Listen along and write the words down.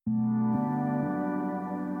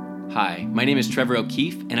Hi, my name is Trevor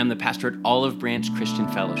O'Keefe, and I'm the pastor at Olive Branch Christian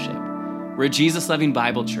Fellowship. We're a Jesus-loving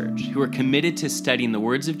Bible church who are committed to studying the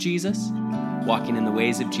words of Jesus, walking in the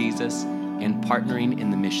ways of Jesus, and partnering in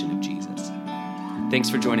the mission of Jesus. Thanks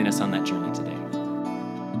for joining us on that journey today.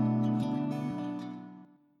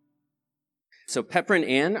 So Pepper and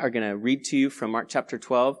Ann are going to read to you from Mark chapter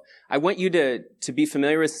 12. I want you to be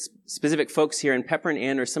familiar with specific folks here, and Pepper and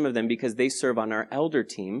Ann are some of them because they serve on our elder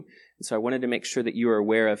team. And so I wanted to make sure that you are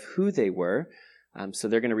aware of who they were. So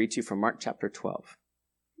they're going to read to you from Mark chapter 12.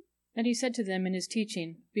 And he said to them in his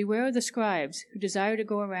teaching, "Beware of the scribes who desire to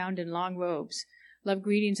go around in long robes, love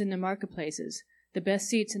greetings in the marketplaces, the best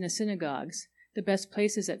seats in the synagogues, the best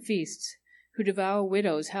places at feasts, who devour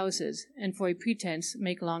widows' houses, and for a pretense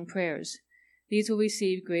make long prayers. These will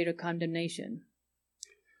receive greater condemnation."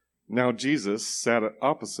 Now Jesus sat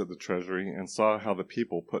opposite the treasury and saw how the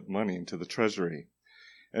people put money into the treasury.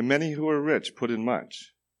 And many who were rich put in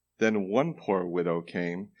much. Then one poor widow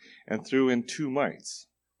came and threw in 2 mites,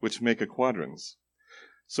 which make a quadrans.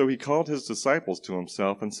 So he called his disciples to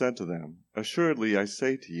himself and said to them, "Assuredly I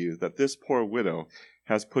say to you that this poor widow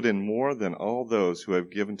has put in more than all those who have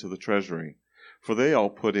given to the treasury, for they all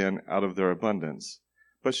put in out of their abundance.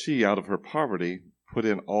 But she, out of her poverty, put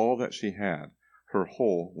in all that she had, her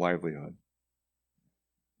whole livelihood."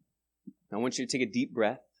 I want you to take a deep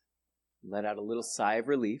breath, let out a little sigh of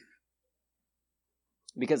relief,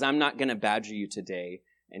 because I'm not going to badger you today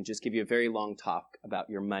and just give you a very long talk about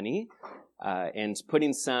your money and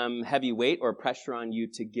putting some heavy weight or pressure on you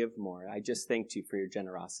to give more. I just thanked you for your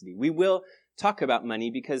generosity. We will talk about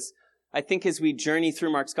money because I think as we journey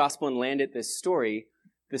through Mark's gospel and land at this story,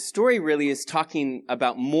 the story really is talking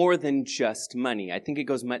about more than just money. I think it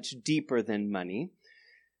goes much deeper than money.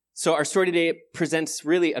 So our story today presents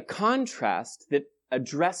really a contrast that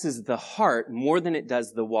addresses the heart more than it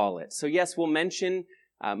does the wallet. So yes, we'll mention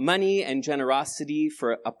money and generosity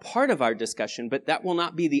for a part of our discussion, but that will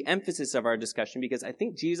not be the emphasis of our discussion because I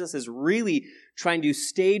think Jesus is really trying to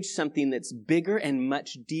stage something that's bigger and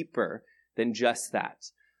much deeper than just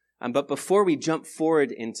that. But before we jump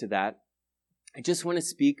forward into that, I just want to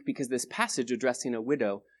speak, because this passage addressing a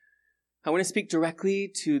widow, I want to speak directly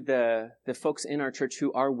to the folks in our church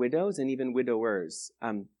who are widows and even widowers.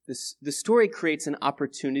 The story creates an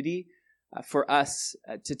opportunity for us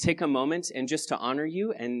to take a moment and just to honor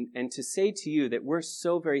you and to say to you that we're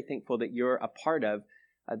so very thankful that you're a part of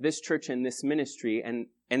this church and this ministry.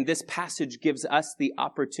 And this passage gives us the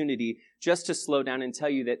opportunity just to slow down and tell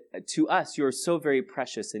you that to us, you're so very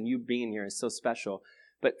precious and you being here is so special.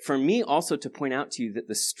 But for me also to point out to you that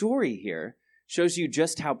the story here shows you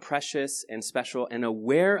just how precious and special and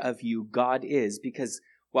aware of you God is, because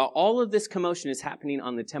while all of this commotion is happening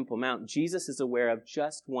on the Temple Mount, Jesus is aware of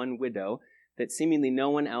just one widow that seemingly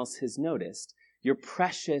no one else has noticed. You're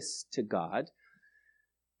precious to God.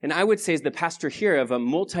 And I would say as the pastor here of a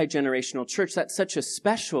multi-generational church, that's such a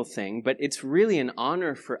special thing, but it's really an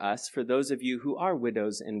honor for us, for those of you who are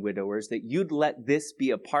widows and widowers, that you'd let this be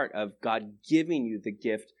a part of God giving you the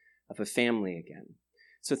gift of a family again.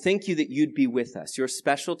 So thank you that you'd be with us. You're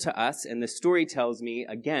special to us, and the story tells me,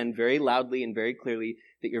 again, very loudly and very clearly,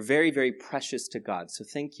 that you're very, very precious to God. So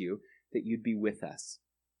thank you that you'd be with us.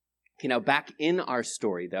 Okay, now back in our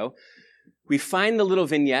story, though, we find the little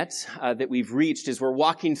vignette that we've reached as we're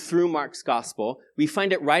walking through Mark's gospel. We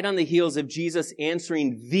find it right on the heels of Jesus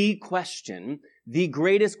answering the question, the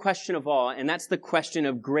greatest question of all, and that's the question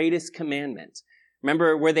of greatest commandment.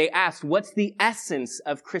 Remember where they asked, what's the essence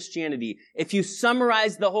of Christianity? If you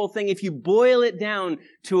summarize the whole thing, if you boil it down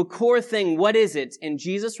to a core thing, what is it? And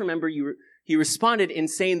Jesus, remember, he responded in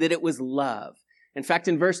saying that it was love. In fact,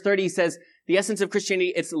 in verse 30, he says, the essence of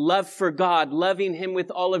Christianity, it's love for God, loving him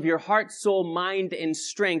with all of your heart, soul, mind, and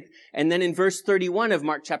strength. And then in verse 31 of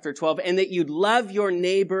Mark chapter 12, and that you'd love your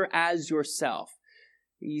neighbor as yourself.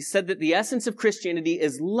 He said that the essence of Christianity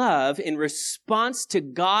is love in response to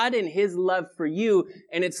God and his love for you.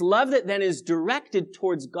 And it's love that then is directed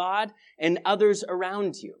towards God and others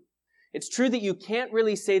around you. It's true that you can't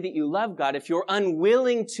really say that you love God if you're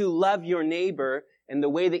unwilling to love your neighbor in the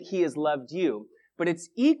way that he has loved you. But it's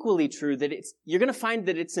equally true that you're going to find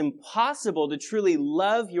that it's impossible to truly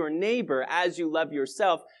love your neighbor as you love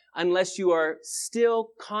yourself unless you are still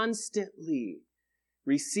constantly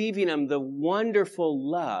receiving the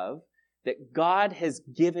wonderful love that God has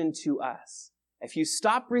given to us. If you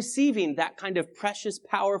stop receiving that kind of precious,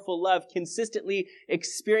 powerful love, consistently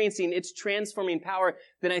experiencing its transforming power,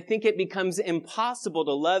 then I think it becomes impossible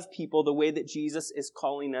to love people the way that Jesus is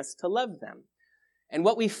calling us to love them. And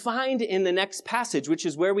what we find in the next passage, which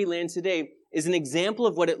is where we land today, is an example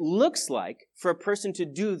of what it looks like for a person to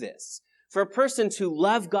do this, for a person to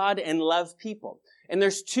love God and love people. And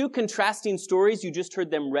there's two contrasting stories. You just heard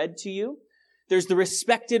them read to you. There's the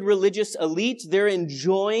respected religious elite. They're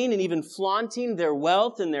enjoying and even flaunting their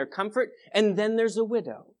wealth and their comfort. And then there's a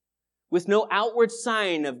widow with no outward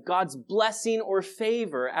sign of God's blessing or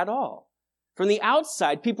favor at all. From the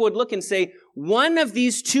outside, people would look and say, one of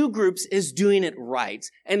these two groups is doing it right,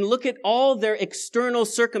 and look at all their external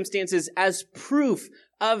circumstances as proof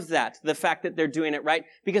of that, the fact that they're doing it right,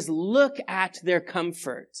 because look at their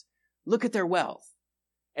comfort. Look at their wealth.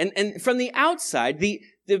 And from the outside, the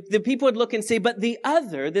people would look and say, but the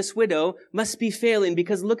other, this widow, must be failing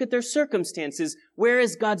because look at their circumstances. Where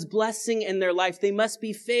is God's blessing in their life? They must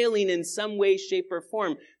be failing in some way, shape, or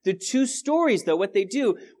form. The two stories, though, what they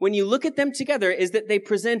do, when you look at them together, is that they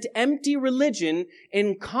present empty religion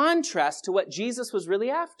in contrast to what Jesus was really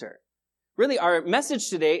after. Really, our message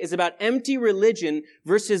today is about empty religion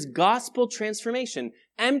versus gospel transformation.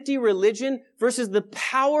 Empty religion versus the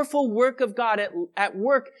powerful work of God at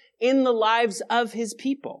work in the lives of his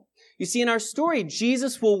people. You see, in our story,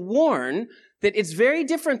 Jesus will warn that it's very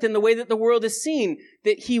different than the way that the world is seen,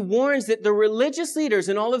 that he warns that the religious leaders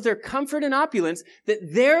in all of their comfort and opulence,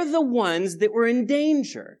 that they're the ones that were in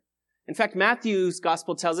danger. In fact, Matthew's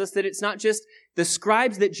gospel tells us that it's not just the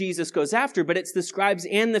scribes that Jesus goes after, but it's the scribes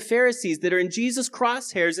and the Pharisees that are in Jesus'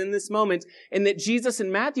 crosshairs in this moment, and that Jesus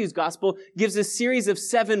in Matthew's gospel gives a series of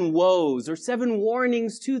 7 woes or 7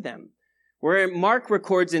 warnings to them. Where Mark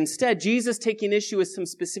records instead, Jesus taking issue with some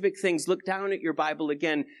specific things. Look down at your Bible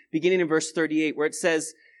again, beginning in verse 38, where it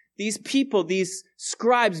says, these people, these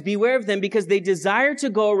scribes, beware of them because they desire to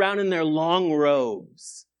go around in their long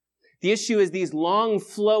robes. The issue is these long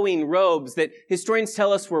flowing robes that historians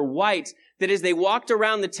tell us were white, that as they walked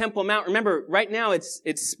around the Temple Mount, remember, right now it's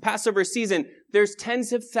Passover season, there's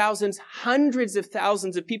tens of thousands, hundreds of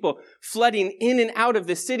thousands of people flooding in and out of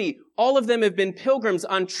the city. All of them have been pilgrims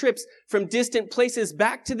on trips from distant places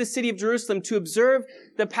back to the city of Jerusalem to observe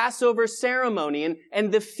the Passover ceremony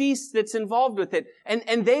and the feast that's involved with it.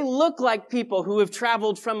 And they look like people who have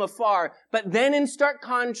traveled from afar. But then in stark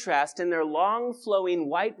contrast, in their long flowing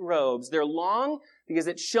white robes, they're long because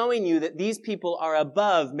it's showing you that these people are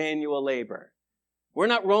above manual labor. We're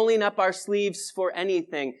not rolling up our sleeves for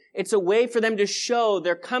anything. It's a way for them to show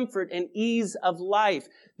their comfort and ease of life.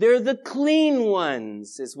 They're the clean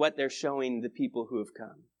ones, is what they're showing the people who have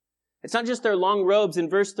come. It's not just their long robes. In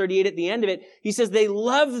verse 38 at the end of it, he says they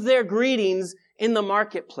love their greetings in the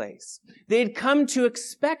marketplace. They had come to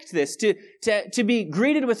expect this, to be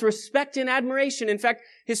greeted with respect and admiration. In fact,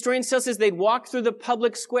 historians tell us as they'd walk through the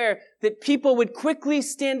public square that people would quickly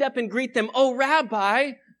stand up and greet them. Oh,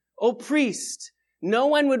 Rabbi, oh, priest. No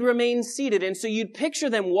one would remain seated. And so you'd picture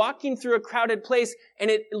them walking through a crowded place,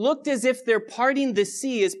 and it looked as if they're parting the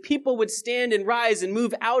sea as people would stand and rise and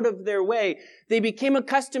move out of their way. They became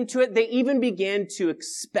accustomed to it. They even began to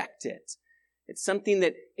expect it. It's something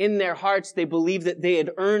that in their hearts they believed that they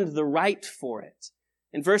had earned the right for it.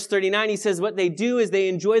 In verse 39, he says what they do is they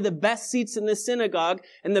enjoy the best seats in the synagogue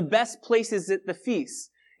and the best places at the feast.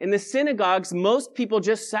 In the synagogues, most people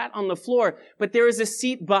just sat on the floor, but there is a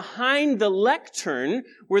seat behind the lectern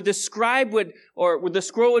where the scribe would, or where the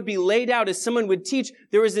scroll would be laid out as someone would teach.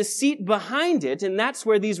 There was a seat behind it, and that's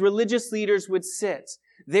where these religious leaders would sit.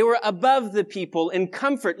 They were above the people in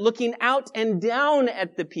comfort, looking out and down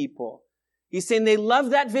at the people. He's saying they love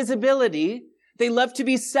that visibility. They love to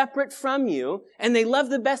be separate from you, and they love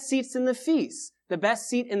the best seats in the feast. The best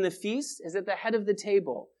seat in the feast is at the head of the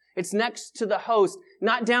table. It's next to the host,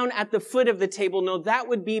 not down at the foot of the table. No, that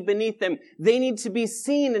would be beneath them. They need to be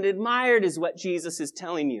seen and admired is what Jesus is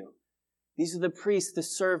telling you. These are the priests, the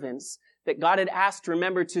servants that God had asked,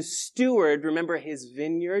 remember, to steward, remember his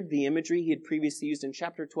vineyard, the imagery he had previously used in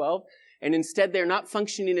chapter 12. And instead, they're not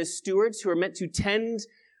functioning as stewards who are meant to tend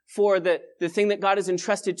for the thing that God has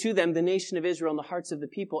entrusted to them, the nation of Israel and the hearts of the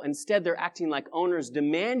people. Instead, they're acting like owners,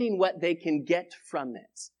 demanding what they can get from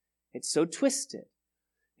it. It's so twisted.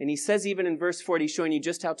 And he says even in verse 40, showing you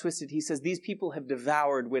just how twisted, he says, these people have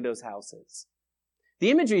devoured widows' houses. The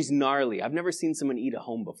imagery is gnarly. I've never seen someone eat a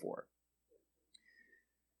home before.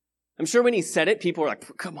 I'm sure when he said it, people were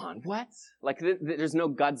like, come on, what? Like there's no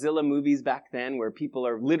Godzilla movies back then where people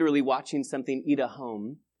are literally watching something eat a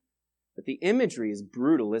home. But the imagery is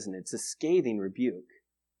brutal, isn't it? It's a scathing rebuke.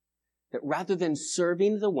 That rather than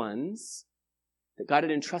serving the ones that God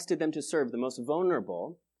had entrusted them to serve, the most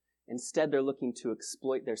vulnerable, instead, they're looking to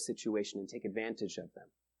exploit their situation and take advantage of them.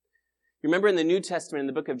 You remember in the New Testament, in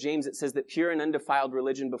the book of James, it says that pure and undefiled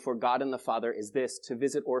religion before God and the Father is this, to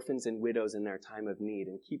visit orphans and widows in their time of need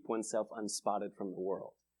and keep oneself unspotted from the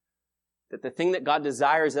world. That the thing that God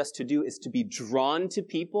desires us to do is to be drawn to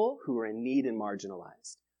people who are in need and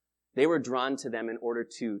marginalized. They were drawn to them in order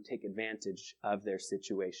to take advantage of their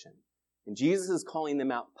situation. And Jesus is calling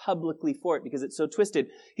them out publicly for it because it's so twisted.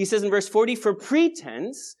 He says in verse 40, for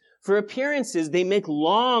pretense, for appearances, they make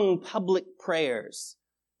long public prayers.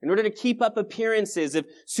 In order to keep up appearances of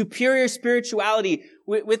superior spirituality,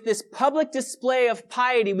 with this public display of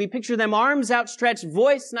piety, we picture them arms outstretched,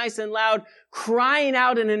 voice nice and loud, crying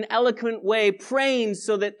out in an eloquent way, praying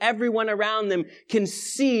so that everyone around them can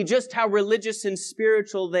see just how religious and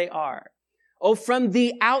spiritual they are. Oh, from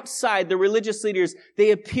the outside, the religious leaders,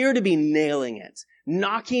 they appear to be nailing it,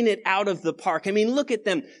 knocking it out of the park. I mean, look at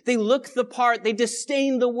them. They look the part. They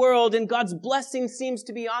disdain the world, and God's blessing seems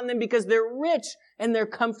to be on them because they're rich and they're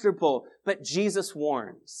comfortable. But Jesus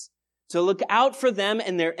warns to look out for them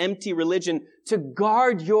and their empty religion, to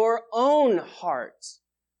guard your own heart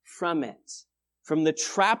from it, from the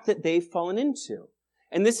trap that they've fallen into.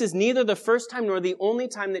 And this is neither the first time nor the only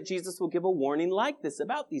time that Jesus will give a warning like this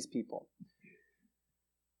about these people.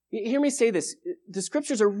 Hear me say this. The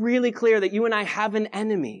scriptures are really clear that you and I have an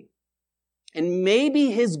enemy. And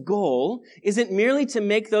maybe his goal isn't merely to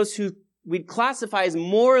make those who we'd classify as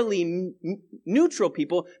morally neutral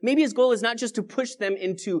people. Maybe his goal is not just to push them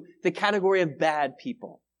into the category of bad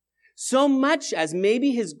people. So much as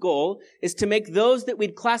maybe his goal is to make those that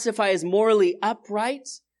we'd classify as morally upright,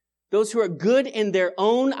 those who are good in their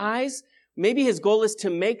own eyes, maybe his goal is to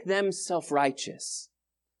make them self-righteous.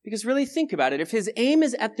 Because really think about it. If his aim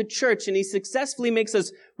is at the church and he successfully makes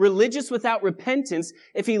us religious without repentance,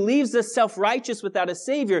 if he leaves us self-righteous without a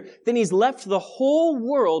savior, then he's left the whole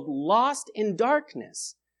world lost in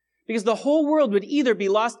darkness. Because the whole world would either be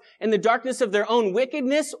lost in the darkness of their own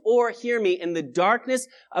wickedness or, hear me, in the darkness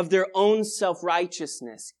of their own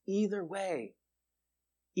self-righteousness. Either way,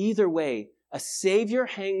 a savior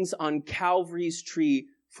hangs on Calvary's tree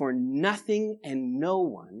for nothing and no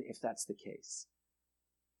one if that's the case.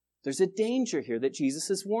 There's a danger here that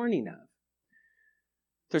Jesus is warning of.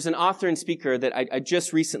 There's an author and speaker that I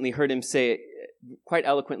just recently heard him say it quite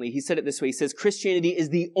eloquently. He said it this way. He says, Christianity is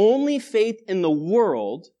the only faith in the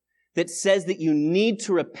world that says that you need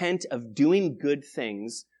to repent of doing good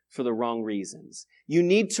things for the wrong reasons. You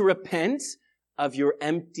need to repent of your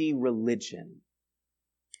empty religion.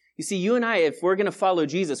 You see, you and I, if we're going to follow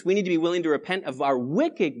Jesus, we need to be willing to repent of our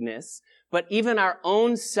wickedness, but even our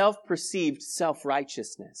own self-perceived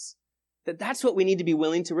self-righteousness. That's what we need to be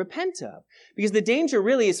willing to repent of. Because the danger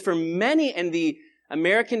really is for many in the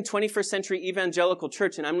American 21st century evangelical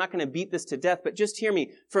church, and I'm not going to beat this to death, but just hear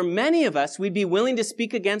me. For many of us, we'd be willing to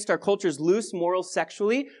speak against our culture's loose morals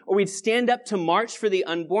sexually, or we'd stand up to march for the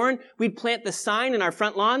unborn. We'd plant the sign in our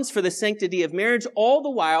front lawns for the sanctity of marriage. All the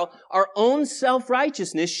while, our own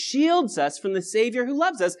self-righteousness shields us from the Savior who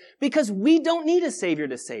loves us because we don't need a Savior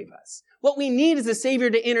to save us. What we need is a Savior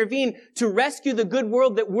to intervene to rescue the good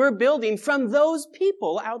world that we're building from those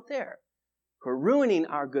people out there who are ruining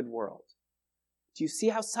our good world. Do you see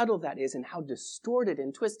how subtle that is and how distorted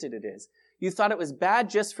and twisted it is? You thought it was bad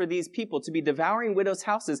just for these people to be devouring widows'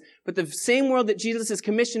 houses, but the same world that Jesus has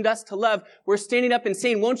commissioned us to love, we're standing up and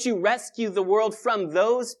saying, won't you rescue the world from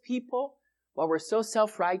those people? While we're so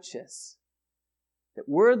self-righteous that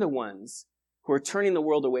we're the ones who are turning the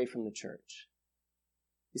world away from the church.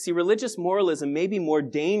 You see, religious moralism may be more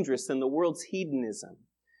dangerous than the world's hedonism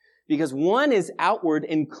because one is outward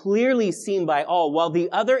and clearly seen by all, while the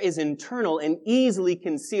other is internal and easily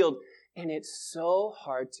concealed, and it's so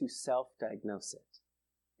hard to self-diagnose it.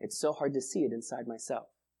 It's so hard to see it inside myself.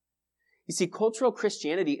 You see, cultural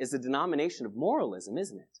Christianity is a denomination of moralism,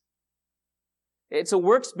 isn't it? It's a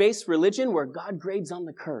works-based religion where God grades on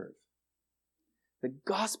the curve. The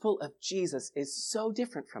gospel of Jesus is so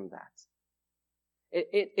different from that.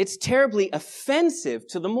 It's terribly offensive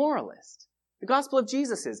to the moralist. The gospel of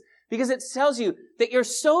Jesus is. Because it tells you that you're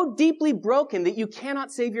so deeply broken that you cannot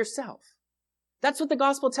save yourself. That's what the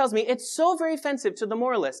gospel tells me. It's so very offensive to the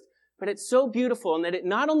moralist, but it's so beautiful in that it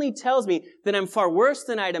not only tells me that I'm far worse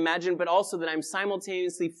than I'd imagined, but also that I'm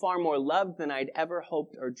simultaneously far more loved than I'd ever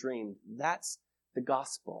hoped or dreamed. That's the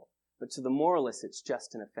gospel. But to the moralist, it's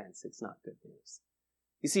just an offense. It's not good news.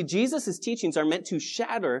 You see, Jesus' teachings are meant to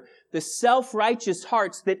shatter the self-righteous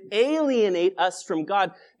hearts that alienate us from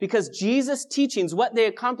God, because Jesus' teachings, what they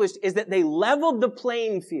accomplished is that they leveled the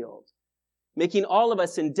playing field, making all of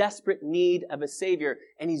us in desperate need of a Savior.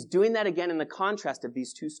 And he's doing that again in the contrast of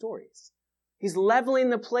these two stories. He's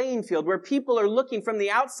leveling the playing field where people are looking from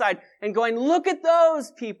the outside and going, look at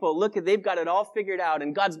those people. They've got it all figured out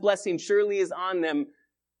and God's blessing surely is on them.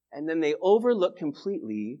 And then they overlook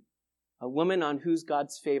completely a woman on whose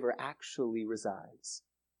God's favor actually resides.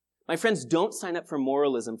 My friends, don't sign up for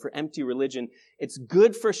moralism, for empty religion. It's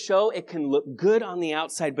good for show. It can look good on the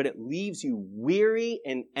outside, but it leaves you weary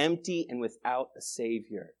and empty and without a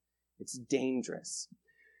Savior. It's dangerous.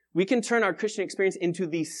 We can turn our Christian experience into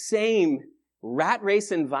the same rat race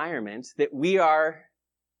environment that we are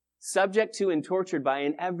subject to and tortured by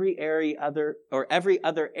in every other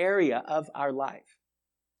area of our life.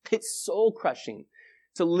 It's soul crushing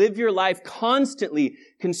to live your life constantly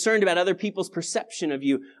concerned about other people's perception of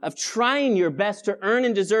you, of trying your best to earn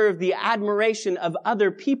and deserve the admiration of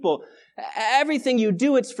other people. Everything you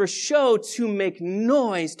do, it's for show, to make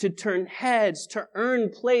noise, to turn heads, to earn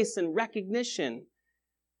place and recognition.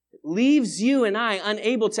 It leaves you and I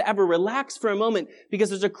unable to ever relax for a moment because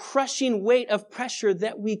there's a crushing weight of pressure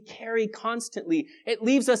that we carry constantly. It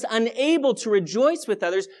leaves us unable to rejoice with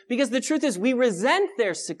others because the truth is we resent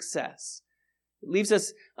their success. It leaves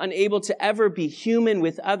us unable to ever be human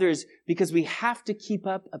with others because we have to keep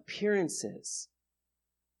up appearances.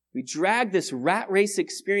 We drag this rat race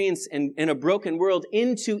experience in a broken world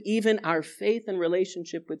into even our faith and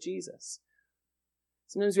relationship with Jesus.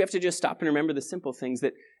 Sometimes we have to just stop and remember the simple things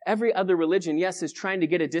that every other religion, yes, is trying to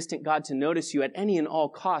get a distant God to notice you at any and all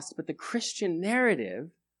costs, but the Christian narrative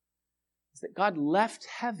is that God left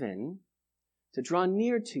heaven to draw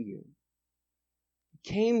near to you.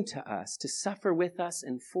 He came to us to suffer with us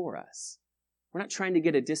and for us. We're not trying to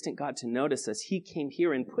get a distant God to notice us. He came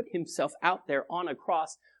here and put himself out there on a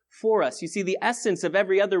cross for us. You see, the essence of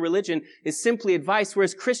every other religion is simply advice,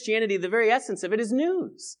 whereas Christianity, the very essence of it is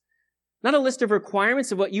news. Not a list of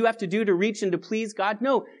requirements of what you have to do to reach and to please God.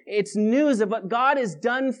 No, it's news of what God has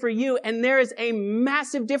done for you. And there is a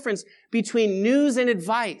massive difference between news and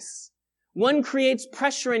advice. One creates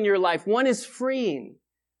pressure in your life. One is freeing.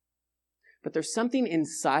 But there's something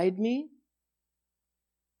inside me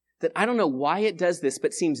that I don't know why it does this,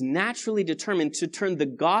 but seems naturally determined to turn the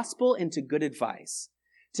gospel into good advice,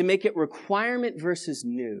 to make it requirement versus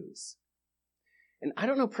news. And I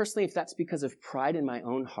don't know personally if that's because of pride in my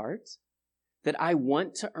own heart, that I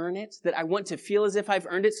want to earn it, that I want to feel as if I've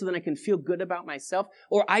earned it so that I can feel good about myself,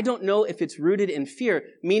 or I don't know if it's rooted in fear,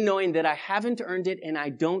 me knowing that I haven't earned it and I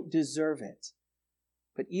don't deserve it.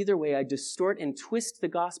 But either way, I distort and twist the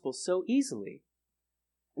gospel so easily.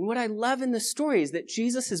 And what I love in the story is that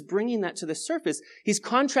Jesus is bringing that to the surface. He's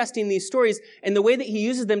contrasting these stories and the way that he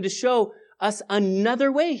uses them to show us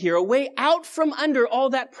another way here, a way out from under all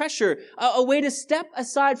that pressure, a way to step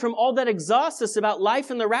aside from all that exhausts us about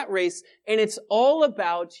life and the rat race, and it's all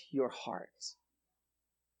about your heart.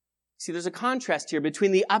 See, there's a contrast here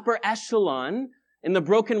between the upper echelon in the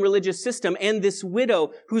broken religious system and this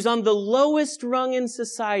widow who's on the lowest rung in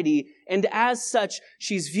society, and as such,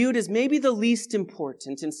 she's viewed as maybe the least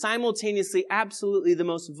important and simultaneously absolutely the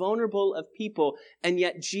most vulnerable of people, and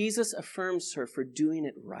yet Jesus affirms her for doing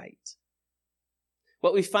it right.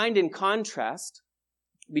 What we find in contrast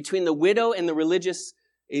between the widow and the religious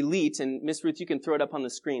elite, and Miss Ruth, you can throw it up on the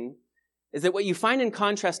screen, is that what you find in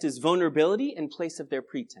contrast is vulnerability in place of their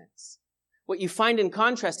pretense. What you find in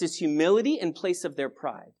contrast is humility in place of their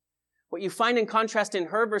pride. What you find in contrast in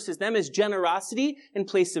her versus them is generosity in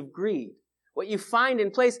place of greed. What you find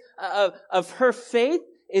in place of her faith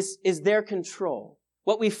is their control.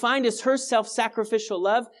 What we find is her self-sacrificial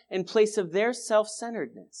love in place of their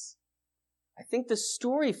self-centeredness. I think the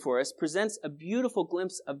story for us presents a beautiful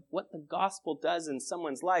glimpse of what the gospel does in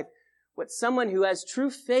someone's life, what someone who has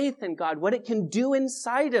true faith in God, what it can do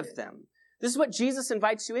inside of them. This is what Jesus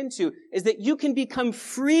invites you into, is that you can become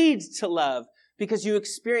freed to love because you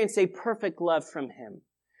experience a perfect love from him.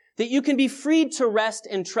 That you can be freed to rest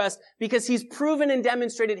and trust because he's proven and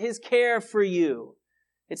demonstrated his care for you.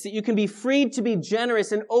 It's that you can be freed to be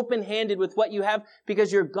generous and open-handed with what you have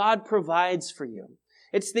because your God provides for you.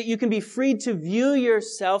 It's that you can be freed to view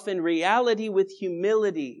yourself in reality with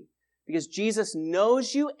humility because Jesus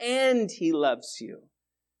knows you and he loves you.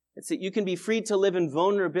 It's that you can be freed to live in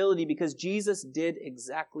vulnerability because Jesus did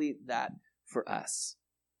exactly that for us.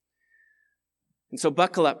 And so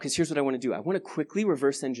buckle up because here's what I want to do. I want to quickly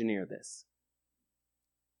reverse engineer this.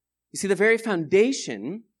 You see, the very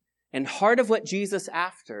foundation and heart of what Jesus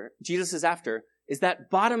is after is that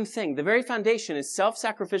bottom thing. The very foundation is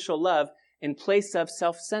self-sacrificial love in place of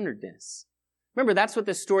self-centeredness. Remember, that's what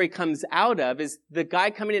the story comes out of, is the guy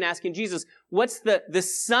coming in asking Jesus, what's the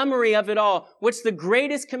summary of it all? What's the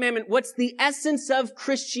greatest commandment? What's the essence of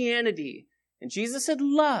Christianity? And Jesus said,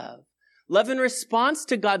 love. Love in response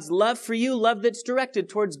to God's love for you, love that's directed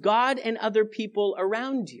towards God and other people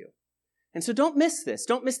around you. And so don't miss this.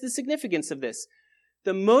 Don't miss the significance of this.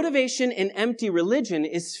 The motivation in empty religion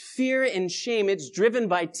is fear and shame. It's driven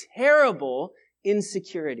by terrible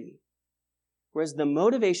insecurity. Whereas the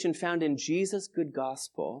motivation found in Jesus' good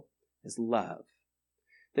gospel is love.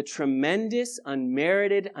 The tremendous,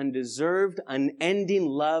 unmerited, undeserved, unending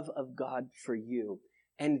love of God for you,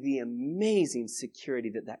 and the amazing security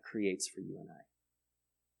that that creates for you and I.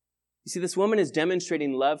 You see, this woman is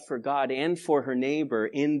demonstrating love for God and for her neighbor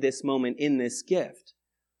in this moment, in this gift.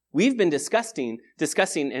 We've been discussing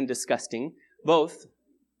both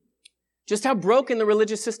just how broken the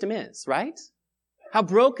religious system is, right? How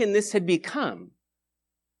broken this had become.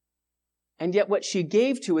 And yet what she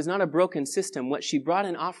gave to was not a broken system. What she brought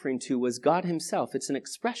an offering to was God himself. It's an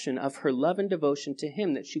expression of her love and devotion to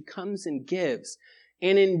him that she comes and gives.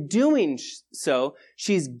 And in doing so,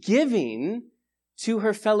 she's giving to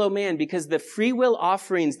her fellow man, because the free will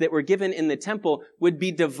offerings that were given in the temple would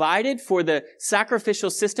be divided for the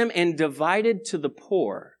sacrificial system and divided to the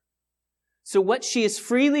poor. So what she is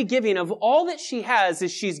freely giving of all that she has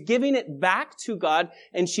is she's giving it back to God,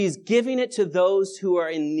 and she's giving it to those who are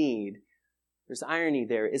in need. There's irony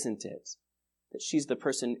there, isn't it? That she's the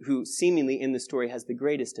person who seemingly in the story has the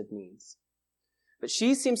greatest of needs. But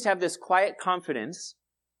she seems to have this quiet confidence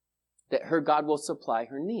that her God will supply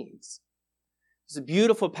her needs. There's a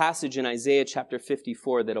beautiful passage in Isaiah chapter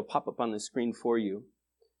 54 that'll pop up on the screen for you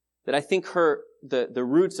that I think the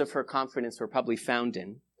roots of her confidence were probably found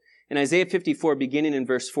in. In Isaiah 54, beginning in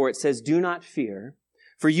verse 4, it says, "Do not fear,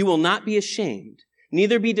 for you will not be ashamed,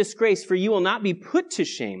 neither be disgraced, for you will not be put to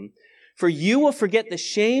shame, for you will forget the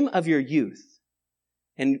shame of your youth,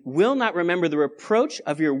 and will not remember the reproach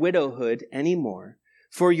of your widowhood anymore,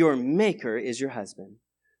 for your Maker is your husband.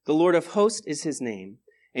 The Lord of hosts is his name,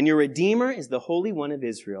 and your Redeemer is the Holy One of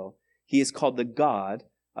Israel. He is called the God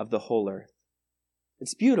of the whole earth."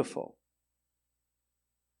 It's beautiful.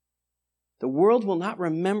 The world will not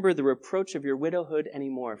remember the reproach of your widowhood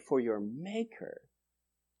anymore, for your Maker,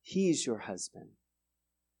 he's your husband.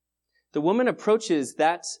 The woman approaches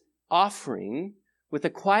that offering with a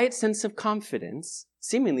quiet sense of confidence,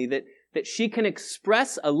 seemingly that she can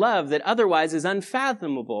express a love that otherwise is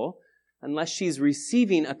unfathomable unless she's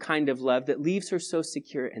receiving a kind of love that leaves her so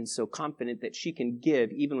secure and so confident that she can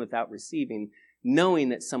give even without receiving, knowing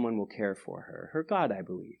that someone will care for her. Her God, I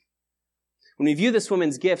believe. When we view this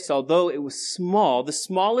woman's gifts, although it was small, the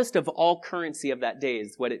smallest of all currency of that day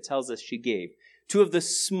is what it tells us she gave. Two of the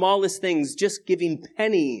smallest things, just giving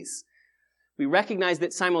pennies. We recognize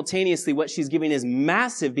that simultaneously what she's giving is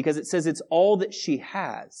massive because it says it's all that she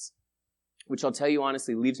has, which I'll tell you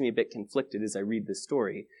honestly leaves me a bit conflicted as I read this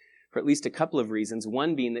story, for at least a couple of reasons.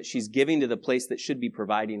 One being that she's giving to the place that should be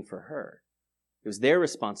providing for her. It was their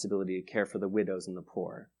responsibility to care for the widows and the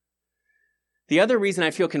poor. The other reason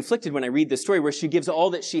I feel conflicted when I read this story where she gives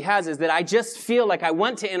all that she has is that I just feel like I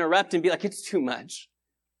want to interrupt and be like, it's too much.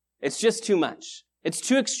 It's just too much. It's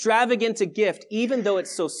too extravagant a gift, even though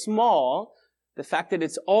it's so small. The fact that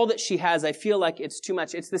it's all that she has, I feel like it's too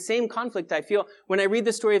much. It's the same conflict I feel when I read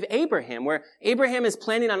the story of Abraham, where Abraham is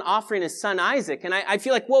planning on offering his son Isaac. And I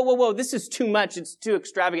feel like, whoa, this is too much. It's too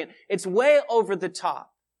extravagant. It's way over the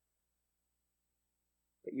top.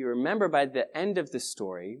 But you remember by the end of the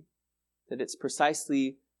story that it's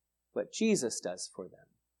precisely what Jesus does for them.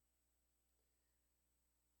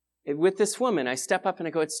 With this woman, I step up and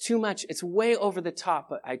I go, it's too much. It's way over the top.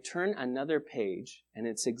 But I turn another page, and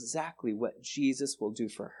it's exactly what Jesus will do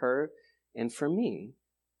for her and for me,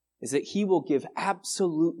 is that he will give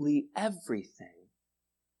absolutely everything.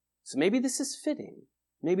 So maybe this is fitting.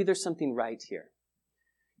 Maybe there's something right here.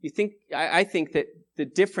 I think that the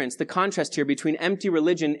difference, the contrast here between empty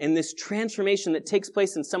religion and this transformation that takes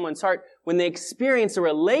place in someone's heart when they experience a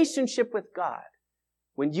relationship with God,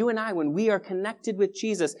 when you and I, when we are connected with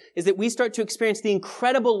Jesus, is that we start to experience the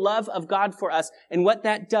incredible love of God for us. And what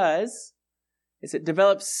that does is it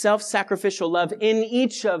develops self-sacrificial love in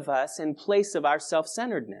each of us in place of our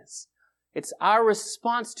self-centeredness. It's our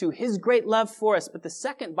response to his great love for us. But the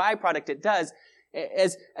second byproduct it does,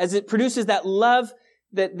 as it produces that love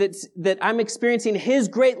that I'm experiencing his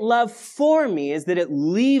great love for me, is that it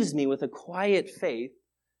leaves me with a quiet faith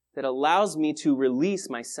that allows me to release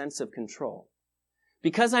my sense of control.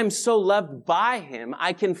 Because I'm so loved by him,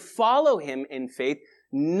 I can follow him in faith,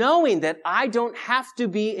 knowing that I don't have to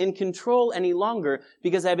be in control any longer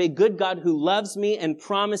because I have a good God who loves me and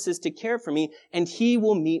promises to care for me, and he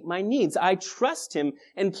will meet my needs. I trust him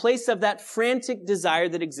in place of that frantic desire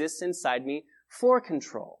that exists inside me for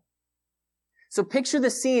control. So picture the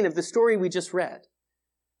scene of the story we just read.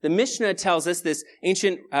 The Mishnah tells us, this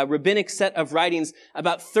ancient rabbinic set of writings,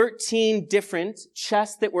 about 13 different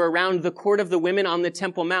chests that were around the court of the women on the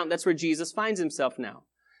Temple Mount. That's where Jesus finds himself now.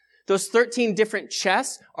 Those 13 different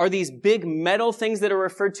chests are these big metal things that are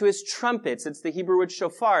referred to as trumpets. It's the Hebrew word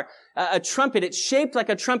shofar. A trumpet, it's shaped like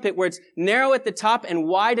a trumpet where it's narrow at the top and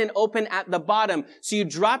wide and open at the bottom. So you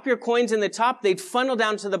drop your coins in the top, they'd funnel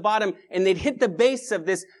down to the bottom, and they'd hit the base of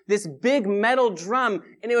this big metal drum,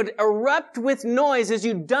 and it would erupt with noise as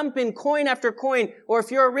you dump in coin after coin, or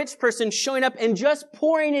if you're a rich person showing up and just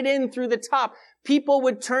pouring it in through the top, people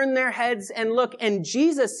would turn their heads and look, and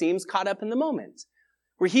Jesus seems caught up in the moment,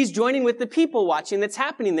 where he's joining with the people watching that's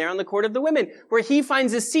happening there on the court of the women, where he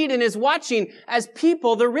finds a seat and is watching as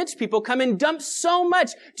people, the rich people, come and dump so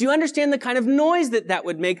much. Do you understand the kind of noise that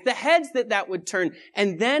would make, the heads that would turn?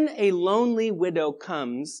 And then a lonely widow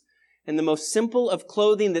comes, in the most simple of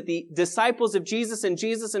clothing that the disciples of Jesus and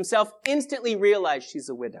Jesus himself instantly realize she's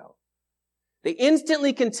a widow. They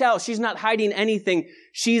instantly can tell she's not hiding anything.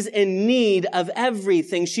 She's in need of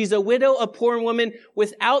everything. She's a widow, a poor woman,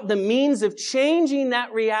 without the means of changing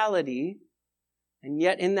that reality. And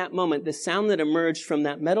yet in that moment, the sound that emerged from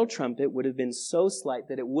that metal trumpet would have been so slight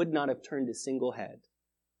that it would not have turned a single head.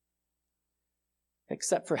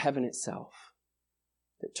 Except for heaven itself,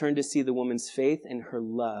 that turned to see the woman's faith and her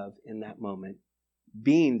love in that moment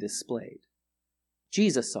being displayed.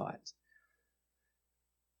 Jesus saw it.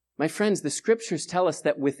 My friends, the scriptures tell us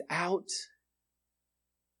that without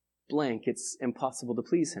blank, it's impossible to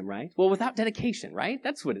please him, right? Well, without dedication, right?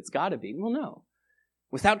 That's what it's got to be. Well, no.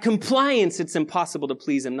 Without compliance, it's impossible to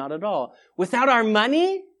please him, not at all. Without our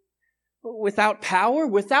money, without power,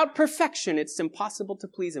 without perfection, it's impossible to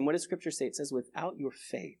please him. What does scripture say? It says, without your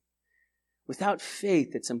faith. Without faith,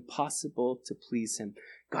 it's impossible to please him.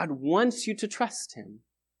 God wants you to trust him.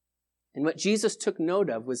 And what Jesus took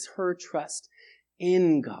note of was her trust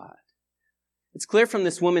in God. It's clear from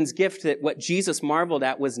this woman's gift that what Jesus marveled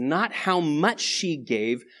at was not how much she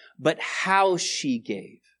gave, but how she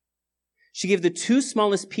gave. She gave the two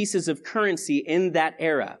smallest pieces of currency in that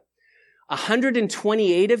era.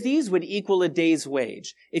 128 of these would equal a day's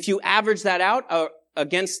wage. If you average that out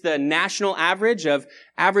against the national average of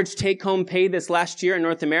average take-home pay this last year in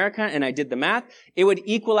North America, and I did the math, it would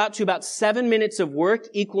equal out to about 7 minutes of work,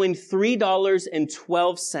 equaling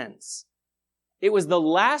 $3.12. It was the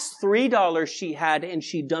last $3 she had, and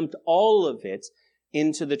she dumped all of it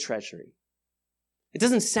into the treasury. It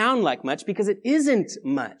doesn't sound like much because it isn't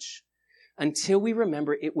much until we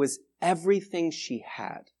remember it was everything she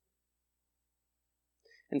had.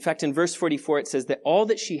 In fact, in verse 44, it says that all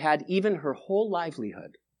that she had, even her whole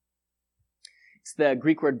livelihood, it's the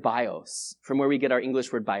Greek word bios, from where we get our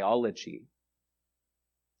English word biology.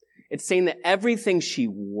 It's saying that everything she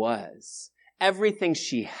was, everything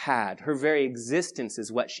she had, her very existence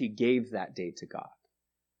is what she gave that day to God.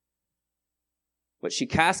 What she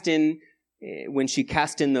cast in, when she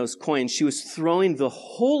cast in those coins, she was throwing the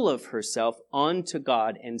whole of herself onto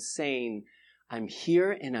God and saying, I'm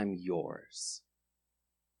here and I'm yours.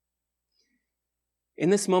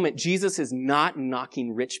 In this moment, Jesus is not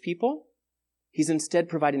knocking rich people. He's instead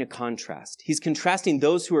providing a contrast. He's contrasting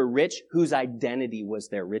those who are rich, whose identity was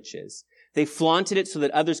their riches. They flaunted it so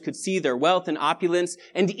that others could see their wealth and opulence,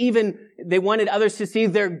 and even they wanted others to see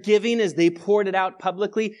their giving as they poured it out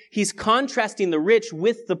publicly. He's contrasting the rich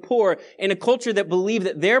with the poor in a culture that believed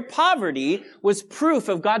that their poverty was proof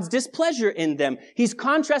of God's displeasure in them. He's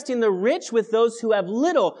contrasting the rich with those who have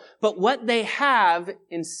little, but what they have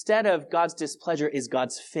instead of God's displeasure is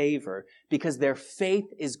God's favor, because their faith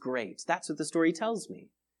is great. That's what the story tells me.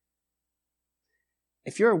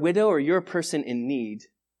 If you're a widow or you're a person in need,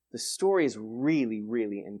 the story is really,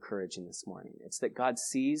 really encouraging this morning. It's that God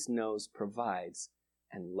sees, knows, provides,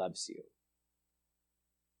 and loves you.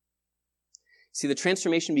 See, the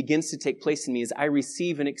transformation begins to take place in me as I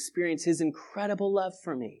receive and experience His incredible love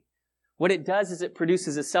for me. What it does is it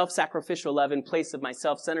produces a self-sacrificial love in place of my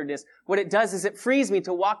self-centeredness. What it does is it frees me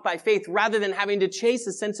to walk by faith rather than having to chase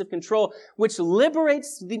a sense of control, which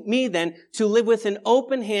liberates me then to live with an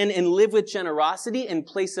open hand and live with generosity in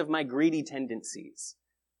place of my greedy tendencies.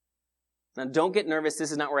 Now, don't get nervous.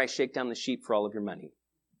 This is not where I shake down the sheep for all of your money.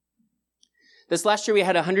 This last year, we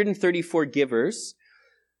had 134 givers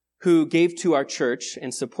who gave to our church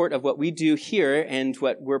in support of what we do here and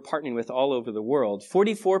what we're partnering with all over the world.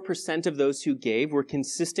 44% of those who gave were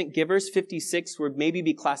consistent givers. 56 would maybe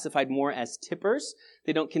be classified more as tippers.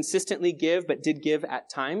 They don't consistently give, but did give at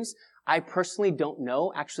times. I personally don't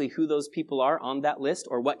know actually who those people are on that list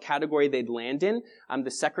or what category they'd land in. I'm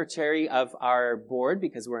the secretary of our board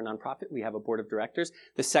because we're a nonprofit. We have a board of directors.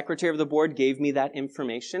 The secretary of the board gave me that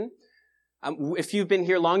information. If you've been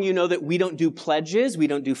here long, you know that we don't do pledges. We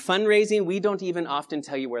don't do fundraising. We don't even often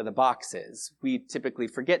tell you where the box is. We typically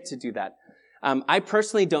forget to do that. I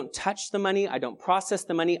personally don't touch the money. I don't process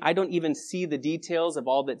the money. I don't even see the details of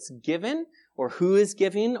all that's given or who is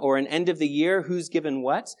giving or an end of the year, who's given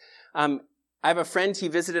what. I have a friend, he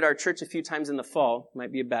visited our church a few times in the fall.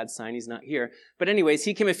 Might be a bad sign, he's not here. But anyways,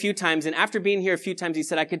 he came a few times, and after being here a few times, he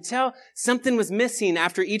said, I could tell something was missing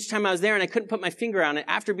after each time I was there, and I couldn't put my finger on it.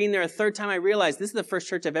 After being there a third time, I realized this is the first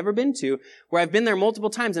church I've ever been to where I've been there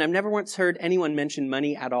multiple times, and I've never once heard anyone mention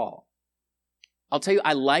money at all. I'll tell you,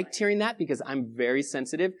 I liked hearing that because I'm very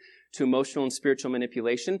sensitive to emotional and spiritual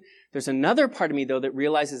manipulation. There's another part of me, though, that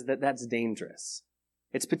realizes that that's dangerous.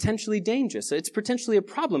 It's potentially dangerous. It's potentially a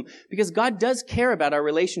problem because God does care about our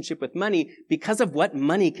relationship with money because of what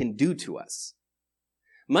money can do to us.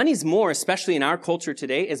 Money's more, especially in our culture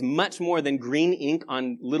today, is much more than green ink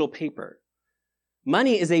on little paper.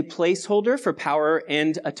 Money is a placeholder for power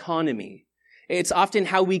and autonomy. It's often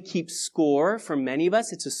how we keep score. For many of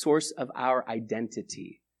us, it's a source of our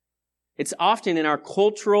identity. It's often in our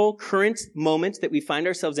cultural current moment that we find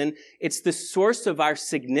ourselves in, it's the source of our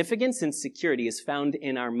significance and security is found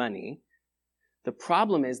in our money. The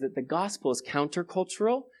problem is that the gospel is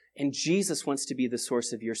countercultural, and Jesus wants to be the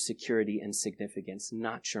source of your security and significance,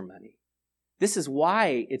 not your money. This is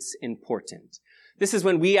why it's important. This is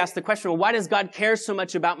when we ask the question, well, why does God care so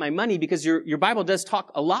much about my money? Because your Bible does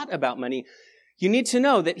talk a lot about money. You need to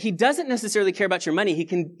know that he doesn't necessarily care about your money.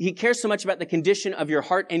 He cares so much about the condition of your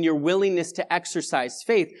heart and your willingness to exercise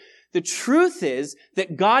faith. The truth is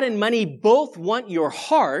that God and money both want your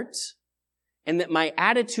heart, and that my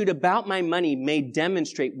attitude about my money may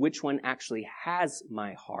demonstrate which one actually has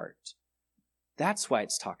my heart. That's why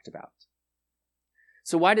it's talked about.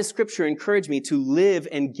 So why does Scripture encourage me to live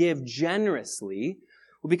and give generously?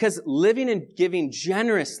 Well, because living and giving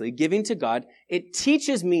generously, giving to God, it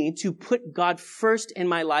teaches me to put God first in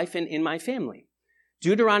my life and in my family.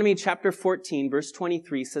 Deuteronomy chapter 14, verse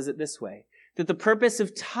 23 says it this way, that the purpose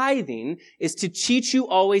of tithing is to teach you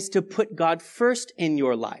always to put God first in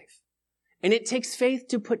your life. And it takes faith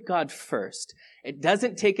to put God first. It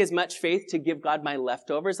doesn't take as much faith to give God my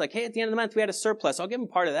leftovers. Like, hey, at the end of the month, we had a surplus. I'll give him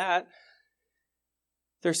part of that.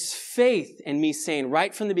 There's faith in me saying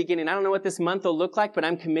right from the beginning, I don't know what this month will look like, but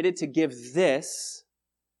I'm committed to give this.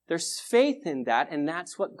 There's faith in that, and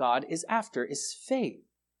that's what God is after, is faith.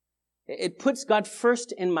 It puts God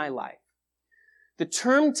first in my life. The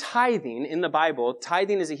term tithing in the Bible,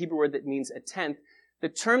 tithing is a Hebrew word that means a tenth. The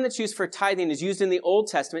term that's used for tithing is used in the Old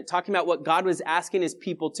Testament, talking about what God was asking his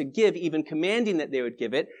people to give, even commanding that they would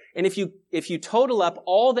give it. And if you total up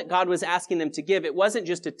all that God was asking them to give, it wasn't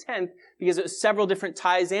just a tenth, because it was several different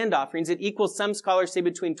tithes and offerings. It equals, some scholars say,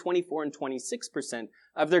 between 24 and 26%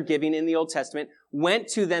 of their giving in the Old Testament went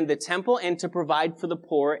to then the temple and to provide for the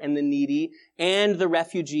poor and the needy and the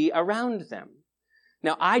refugee around them.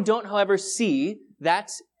 Now, I don't, however, see that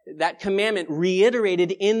commandment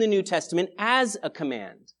reiterated in the New Testament as a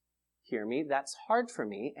command. Hear me, that's hard for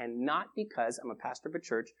me, and not because I'm a pastor of a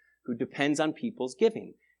church who depends on people's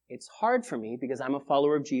giving. It's hard for me because I'm a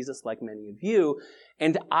follower of Jesus like many of you,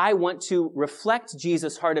 and I want to reflect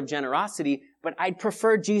Jesus' heart of generosity, but I'd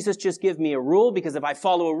prefer Jesus just give me a rule, because if I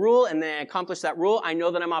follow a rule and then I accomplish that rule, I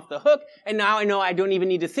know that I'm off the hook, and now I know I don't even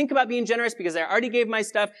need to think about being generous because I already gave my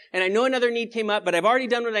stuff, and I know another need came up, but I've already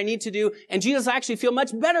done what I need to do, and Jesus, I actually feel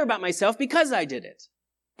much better about myself because I did it.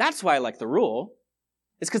 That's why I like the rule.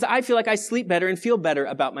 It's because I feel like I sleep better and feel better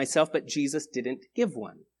about myself, but Jesus didn't give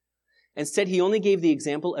one. Instead, he only gave the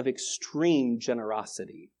example of extreme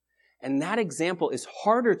generosity. And that example is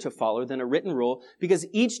harder to follow than a written rule, because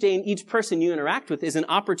each day and each person you interact with is an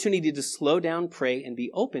opportunity to slow down, pray, and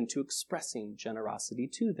be open to expressing generosity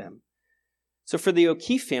to them. So for the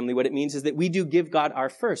O'Keefe family, what it means is that we do give God our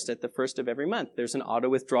first at the first of every month. There's an auto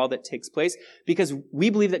withdrawal that takes place because we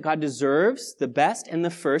believe that God deserves the best and the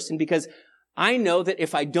first, and because I know that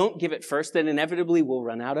if I don't give it first, then inevitably we'll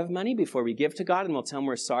run out of money before we give to God, and we'll tell him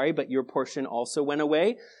we're sorry, but your portion also went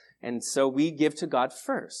away. And so we give to God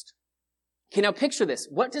first. Okay, now picture this.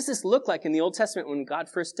 What does this look like in the Old Testament when God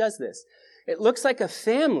first does this? It looks like a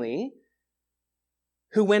family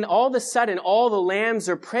who, when all of a sudden all the lambs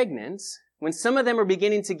are pregnant, when some of them are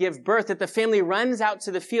beginning to give birth, that the family runs out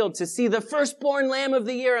to the field to see the firstborn lamb of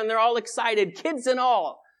the year, and they're all excited, kids and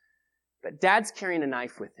all. But dad's carrying a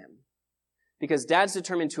knife with him, because dad's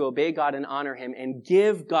determined to obey God and honor him and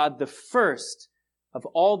give God the first of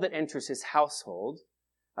all that enters his household,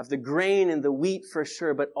 of the grain and the wheat for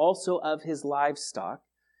sure, but also of his livestock.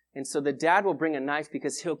 And so the dad will bring a knife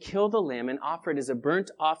because he'll kill the lamb and offer it as a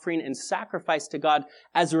burnt offering and sacrifice to God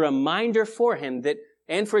as a reminder for him that,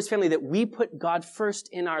 and for his family, that we put God first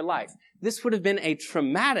in our life. This would have been a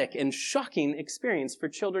traumatic and shocking experience for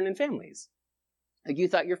children and families. Like you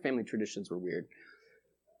thought your family traditions were weird.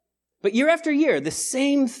 But year after year, the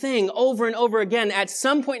same thing over and over again. At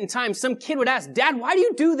some point in time, some kid would ask, Dad, why do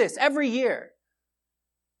you do this every year?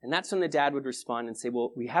 And that's when the dad would respond and say,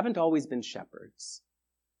 well, we haven't always been shepherds.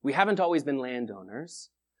 We haven't always been landowners.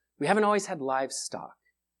 We haven't always had livestock.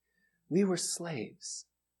 We were slaves.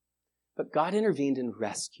 But God intervened and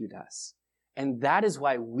rescued us. And that is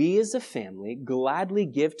why we as a family gladly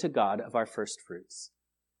give to God of our first fruits.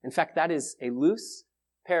 In fact, that is a loose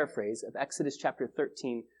paraphrase of Exodus chapter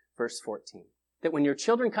 13, verse 14. That when your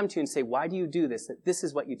children come to you and say, why do you do this? That this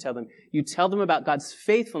is what you tell them. You tell them about God's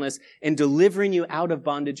faithfulness in delivering you out of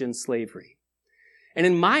bondage and slavery. And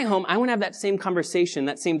in my home, I want to have that same conversation,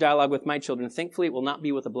 that same dialogue with my children. Thankfully, it will not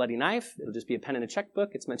be with a bloody knife. It'll just be a pen and a checkbook.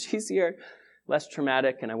 It's much easier, less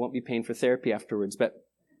traumatic, and I won't be paying for therapy afterwards. But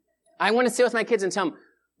I want to sit with my kids and tell them,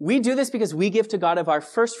 we do this because we give to God of our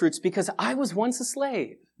first fruits because I was once a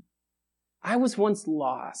slave. I was once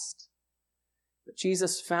lost. But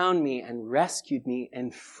Jesus found me and rescued me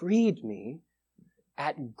and freed me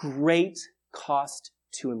at great cost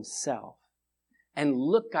to himself. And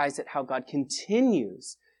look, guys, at how God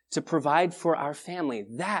continues to provide for our family.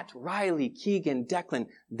 That, Riley, Keegan, Declan,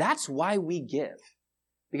 that's why we give.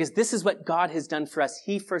 Because this is what God has done for us.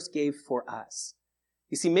 He first gave for us.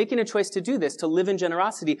 You see, making a choice to do this, to live in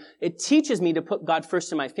generosity, it teaches me to put God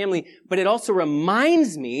first in my family, but it also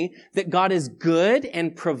reminds me that God is good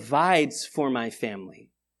and provides for my family.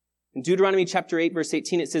 In Deuteronomy chapter 8, verse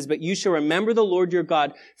 18, it says, but you shall remember the Lord your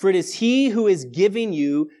God, for it is he who is giving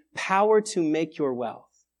you power to make your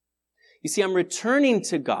wealth. You see, I'm returning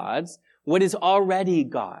to God's what is already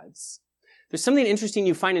God's. There's something interesting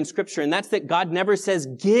you find in Scripture, and that's that God never says,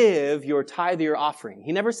 give your tithe or your offering.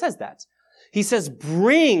 He never says that. He says,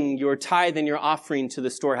 bring your tithe and your offering to the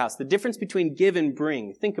storehouse. The difference between give and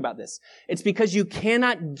bring, think about this. It's because you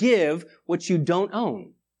cannot give what you don't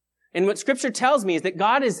own. And what Scripture tells me is that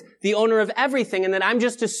God is the owner of everything and that I'm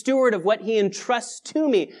just a steward of what he entrusts to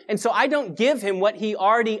me. And so I don't give him what he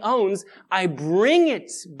already owns. I bring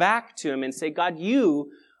it back to him and say, God,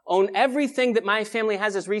 you own everything that my family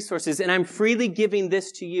has as resources, and I'm freely giving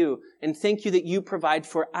this to you. And thank you that you provide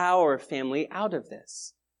for our family out of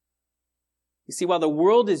this. You see, while the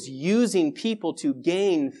world is using people to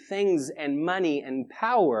gain things and money and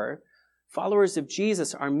power, followers of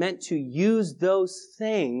Jesus are meant to use those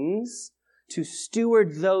things, to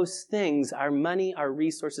steward those things, our money, our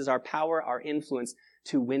resources, our power, our influence,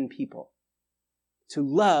 to win people, to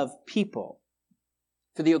love people.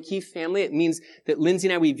 For the O'Keefe family, it means that Lindsay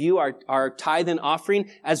and I, we view our tithe and offering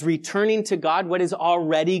as returning to God what is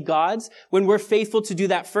already God's. When we're faithful to do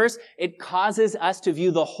that first, it causes us to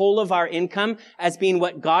view the whole of our income as being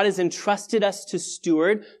what God has entrusted us to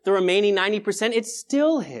steward. The remaining 90%, it's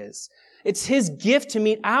still his. It's his gift to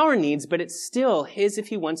meet our needs, but it's still his if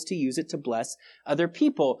he wants to use it to bless other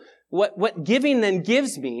people. What giving then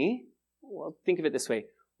gives me, well, think of it this way.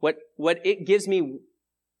 What it gives me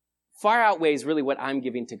far outweighs really what I'm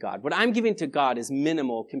giving to God. What I'm giving to God is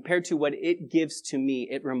minimal compared to what it gives to me.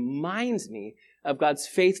 It reminds me of God's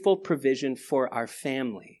faithful provision for our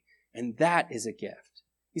family. And that is a gift.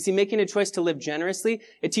 You see, making a choice to live generously,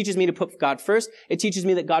 it teaches me to put God first. It teaches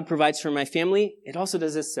me that God provides for my family. It also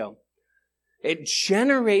does this so. It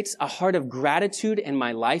generates a heart of gratitude in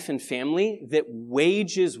my life and family that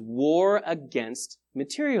wages war against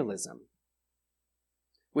materialism,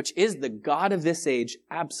 which is the God of this age,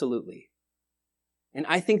 absolutely. And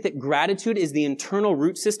I think that gratitude is the internal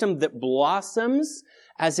root system that blossoms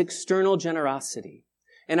as external generosity.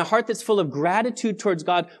 And a heart that's full of gratitude towards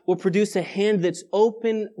God will produce a hand that's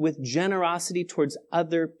open with generosity towards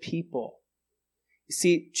other people. You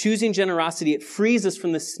see, choosing generosity, it frees us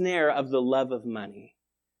from the snare of the love of money,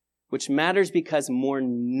 which matters because more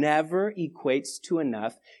never equates to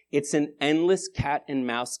enough. It's an endless cat and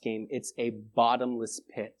mouse game. It's a bottomless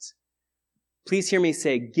pit. Please hear me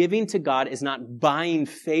say, giving to God is not buying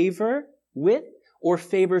favor with or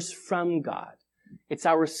favors from God. It's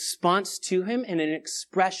our response to him and an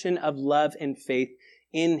expression of love and faith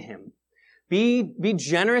in him. Be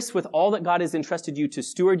generous with all that God has entrusted you to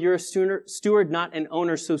steward. You're a steward, not an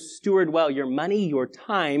owner, so steward well your money, your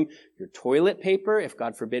time, your toilet paper, if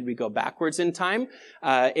God forbid we go backwards in time.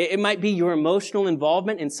 It might be your emotional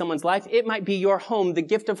involvement in someone's life. It might be your home, the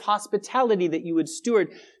gift of hospitality that you would steward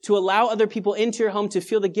to allow other people into your home to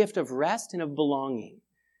feel the gift of rest and of belonging.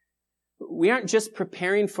 We aren't just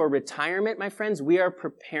preparing for retirement, my friends. We are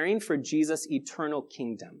preparing for Jesus' eternal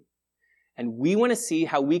kingdom. And we want to see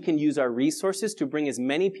how we can use our resources to bring as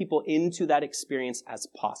many people into that experience as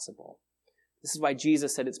possible. This is why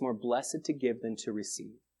Jesus said it's more blessed to give than to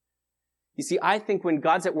receive. You see, I think when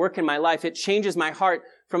God's at work in my life, it changes my heart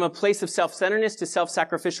from a place of self-centeredness to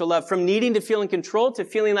self-sacrificial love, from needing to feel in control to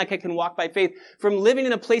feeling like I can walk by faith, from living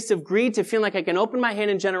in a place of greed to feeling like I can open my hand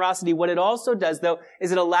in generosity. What it also does, though,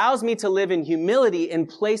 is it allows me to live in humility in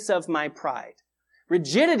place of my pride.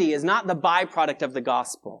 Rigidity is not the byproduct of the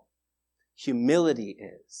gospel. Humility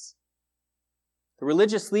is. The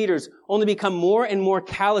religious leaders only become more and more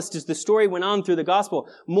calloused as the story went on through the gospel,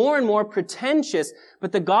 more and more pretentious,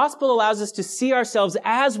 but the gospel allows us to see ourselves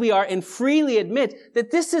as we are and freely admit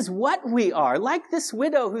that this is what we are. Like this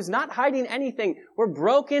widow who's not hiding anything. We're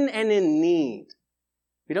broken and in need.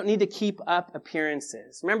 We don't need to keep up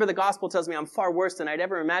appearances. Remember, the gospel tells me I'm far worse than I'd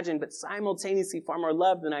ever imagined, but simultaneously far more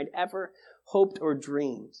loved than I'd ever hoped or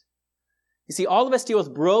dreamed. You see, all of us deal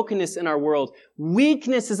with brokenness in our world.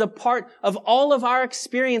 Weakness is a part of all of our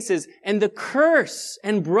experiences, and the curse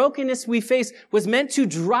and brokenness we face was meant to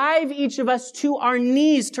drive each of us to our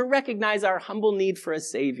knees to recognize our humble need for a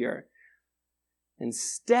Savior.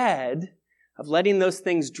 Instead of letting those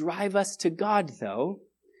things drive us to God, though,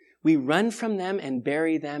 we run from them and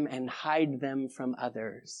bury them and hide them from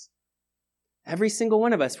others. Every single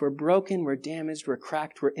one of us, we're broken, we're damaged, we're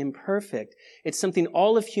cracked, we're imperfect. It's something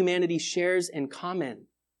all of humanity shares in common.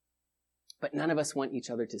 But none of us want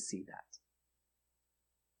each other to see that.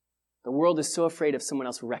 The world is so afraid of someone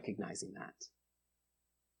else recognizing that.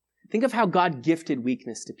 Think of how God gifted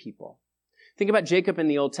weakness to people. Think about Jacob in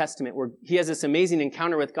the Old Testament, where he has this amazing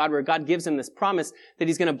encounter with God, where God gives him this promise that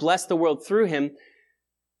he's going to bless the world through him.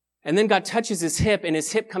 And then God touches his hip, and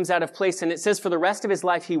his hip comes out of place, and it says for the rest of his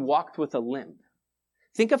life, he walked with a limp.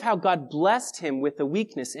 Think of how God blessed him with the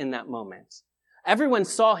weakness in that moment. Everyone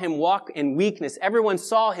saw him walk in weakness. Everyone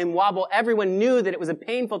saw him wobble. Everyone knew that it was a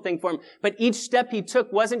painful thing for him. But each step he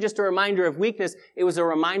took wasn't just a reminder of weakness. It was a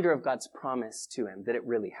reminder of God's promise to him that it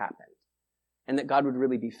really happened and that God would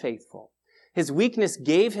really be faithful. His weakness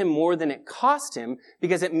gave him more than it cost him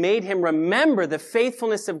because it made him remember the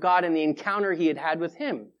faithfulness of God and the encounter he had had with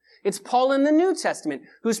him. It's Paul in the New Testament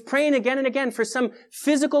who's praying again and again for some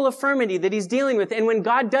physical infirmity that he's dealing with. And when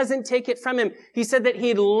God doesn't take it from him, he said that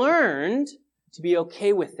he'd learned to be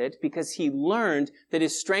okay with it because he learned that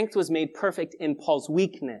his strength was made perfect in Paul's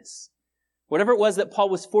weakness. Whatever it was that Paul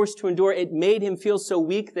was forced to endure, it made him feel so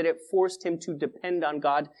weak that it forced him to depend on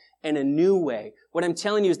God in a new way. What I'm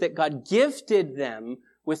telling you is that God gifted them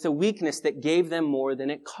with a weakness that gave them more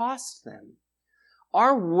than it cost them.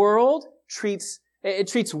 Our world treats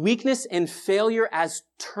weakness and failure as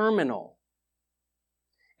terminal.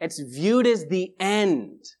 It's viewed as the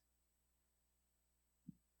end.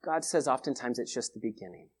 God says oftentimes it's just the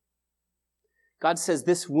beginning. God says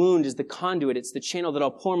this wound is the conduit. It's the channel that I'll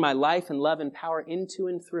pour my life and love and power into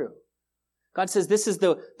and through. God says this is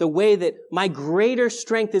the way that my greater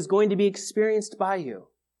strength is going to be experienced by you.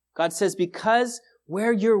 God says because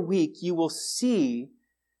where you're weak, you will see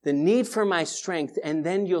the need for my strength, and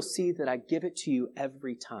then you'll see that I give it to you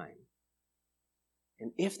every time.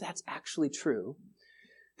 And if that's actually true,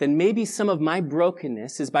 then maybe some of my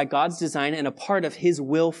brokenness is by God's design and a part of His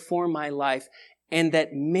will for my life, and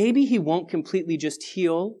that maybe He won't completely just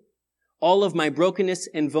heal all of my brokenness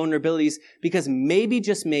and vulnerabilities, because maybe,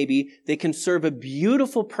 just maybe, they can serve a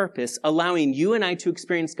beautiful purpose, allowing you and I to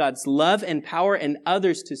experience God's love and power and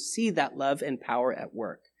others to see that love and power at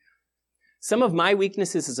work. Some of my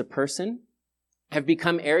weaknesses as a person have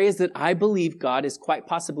become areas that I believe God is quite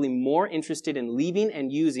possibly more interested in leaving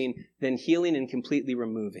and using than healing and completely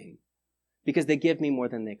removing, because they give me more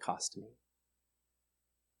than they cost me.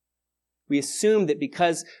 We assume that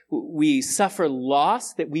because we suffer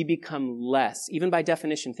loss, that we become less. Even by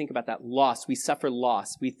definition, think about that, loss. We suffer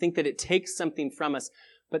loss. We think that it takes something from us,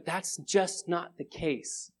 but that's just not the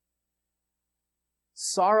case.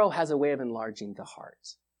 Sorrow has a way of enlarging the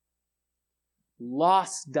heart.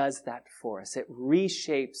 Loss does that for us. It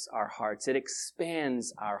reshapes our hearts. It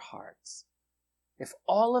expands our hearts. If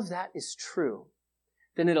all of that is true,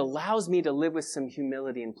 then it allows me to live with some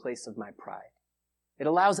humility in place of my pride. It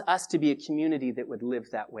allows us to be a community that would live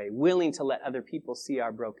that way, willing to let other people see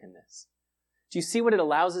our brokenness. Do you see what it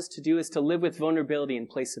allows us to do is to live with vulnerability in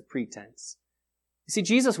place of pretense? You see,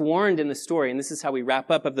 Jesus warned in the story, and this is how we wrap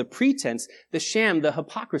up, of the pretense, the sham, the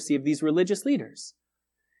hypocrisy of these religious leaders.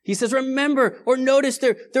 He says, remember or notice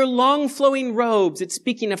their long flowing robes. It's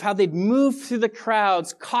speaking of how they'd move through the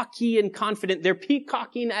crowds, cocky and confident. They're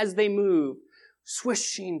peacocking as they move,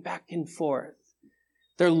 swishing back and forth.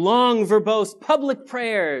 Their long, verbose public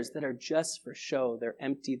prayers that are just for show. They're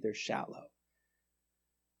empty, they're shallow.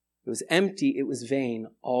 It was empty, it was vain,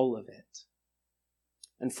 all of it.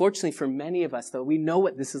 Unfortunately, for many of us, though, we know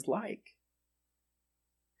what this is like.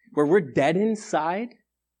 Where we're dead inside,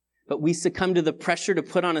 but we succumb to the pressure to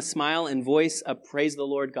put on a smile and voice a praise the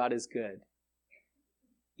Lord, God is good,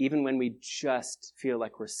 even when we just feel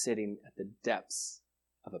like we're sitting at the depths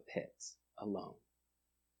of a pit alone.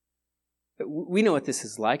 But we know what this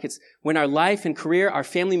is like. It's when our life and career, our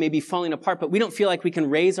family may be falling apart, but we don't feel like we can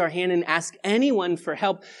raise our hand and ask anyone for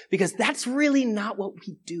help, because that's really not what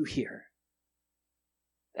we do here.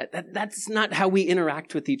 That's not how we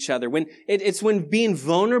interact with each other. It's when being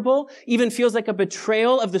vulnerable even feels like a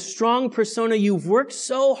betrayal of the strong persona you've worked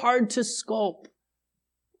so hard to sculpt.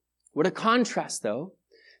 What a contrast, though,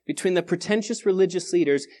 between the pretentious religious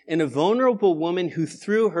leaders and a vulnerable woman who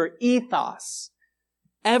threw her ethos,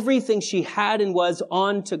 everything she had and was,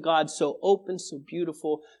 on to God, so open, so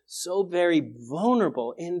beautiful, so very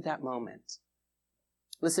vulnerable in that moment.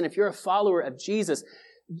 Listen, if you're a follower of Jesus,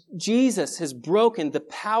 Jesus has broken the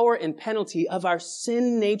power and penalty of our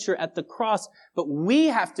sin nature at the cross, but we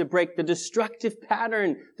have to break the destructive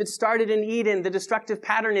pattern that started in Eden. The destructive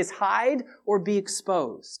pattern is hide or be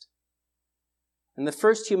exposed. And the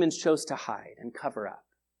first humans chose to hide and cover up.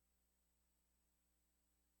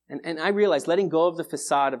 And I realize letting go of the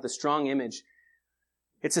facade of the strong image,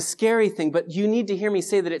 it's a scary thing, but you need to hear me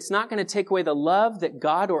say that it's not going to take away the love that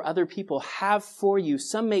God or other people have for you.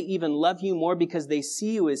 Some may even love you more because they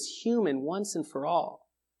see you as human once and for all.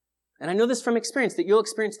 And I know this from experience, that you'll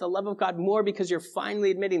experience the love of God more because you're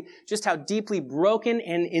finally admitting just how deeply broken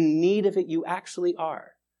and in need of it you actually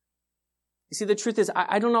are. You see, the truth is,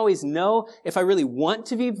 I don't always know if I really want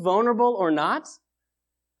to be vulnerable or not.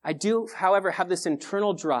 I do, however, have this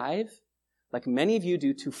internal drive, like many of you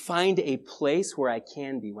do, to find a place where I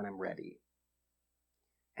can be when I'm ready.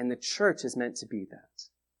 And the church is meant to be that.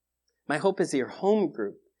 My hope is that your home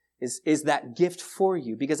group is that gift for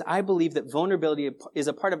you, because I believe that vulnerability is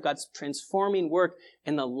a part of God's transforming work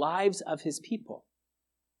in the lives of his people.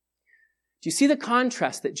 Do you see the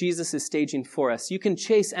contrast that Jesus is staging for us? You can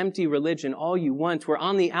chase empty religion all you want, where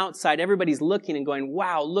on the outside, everybody's looking and going,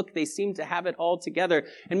 wow, look, they seem to have it all together.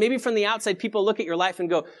 And maybe from the outside, people look at your life and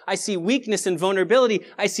go, I see weakness and vulnerability.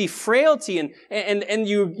 I see frailty and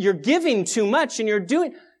you're giving too much and you're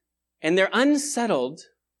doing, and they're unsettled.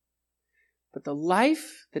 But the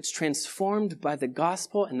life that's transformed by the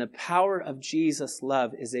gospel and the power of Jesus'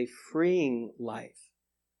 love is a freeing life.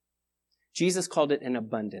 Jesus called it an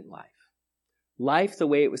abundant life. Life the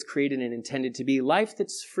way it was created and intended to be. Life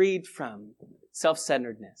that's freed from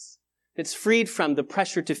self-centeredness. That's freed from the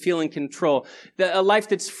pressure to feel in control. A life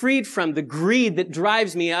that's freed from the greed that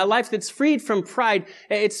drives me. A life that's freed from pride.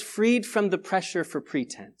 It's freed from the pressure for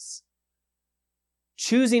pretense.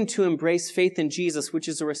 Choosing to embrace faith in Jesus, which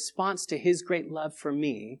is a response to his great love for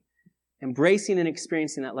me, embracing and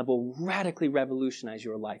experiencing that love will radically revolutionize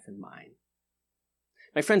your life and mine.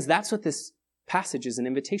 My friends, that's what this passage is an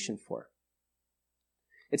invitation for.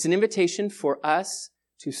 It's an invitation for us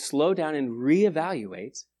to slow down and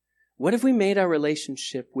reevaluate, what have we made our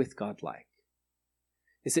relationship with God like?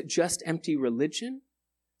 Is it just empty religion?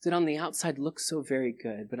 That on the outside looks so very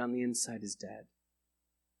good, but on the inside is dead?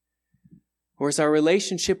 Or is our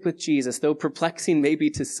relationship with Jesus, though perplexing maybe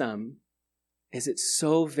to some, is it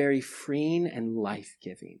so very freeing and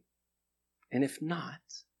life-giving? And if not,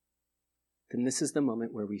 then this is the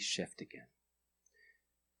moment where we shift again.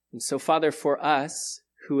 And so, Father, for us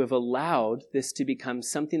who have allowed this to become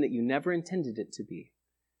something that you never intended it to be,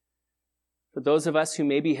 for those of us who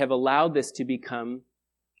maybe have allowed this to become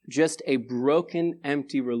just a broken,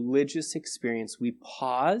 empty religious experience, we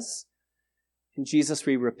pause, and Jesus,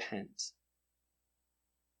 we repent.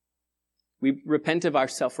 We repent of our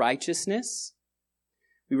self-righteousness.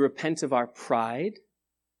 We repent of our pride.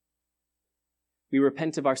 We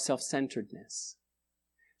repent of our self-centeredness.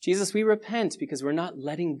 Jesus, we repent because we're not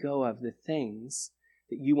letting go of the things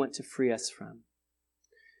that you want to free us from.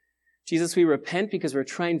 Jesus, we repent because we're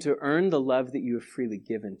trying to earn the love that you have freely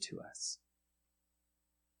given to us.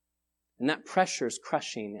 And that pressure is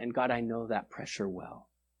crushing, and God, I know that pressure well.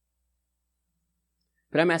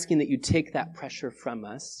 But I'm asking that you take that pressure from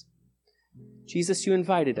us. Jesus, you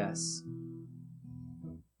invited us.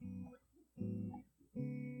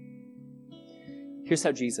 Here's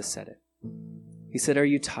how Jesus said it. He said, are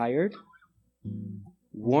you tired,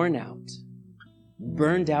 worn out,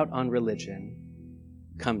 burned out on religion?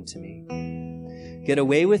 Come to me. Get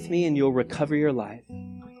away with me and you'll recover your life.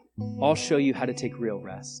 I'll show you how to take real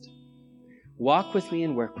rest. Walk with me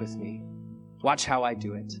and work with me. Watch how I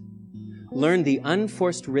do it. Learn the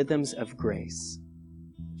unforced rhythms of grace.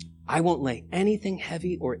 I won't lay anything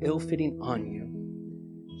heavy or ill-fitting on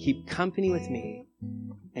you. Keep company with me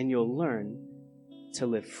and you'll learn to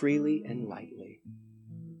live freely and lightly.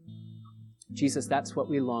 Jesus, that's what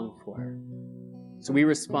we long for. So we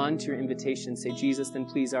respond to your invitation, say, Jesus, then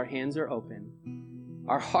please, our hands are open.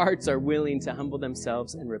 Our hearts are willing to humble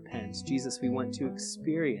themselves and repent. Jesus, we want to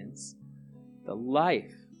experience the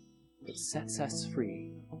life that sets us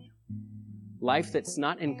free. Life that's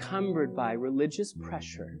not encumbered by religious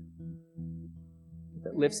pressure,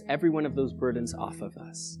 that lifts every one of those burdens off of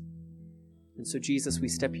us. And so, Jesus, we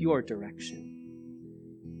step your direction.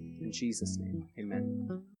 In Jesus' name,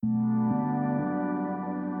 amen.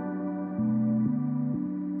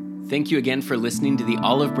 Thank you again for listening to the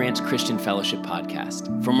Olive Branch Christian Fellowship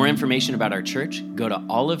podcast. For more information about our church, go to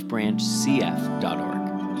olivebranchcf.org.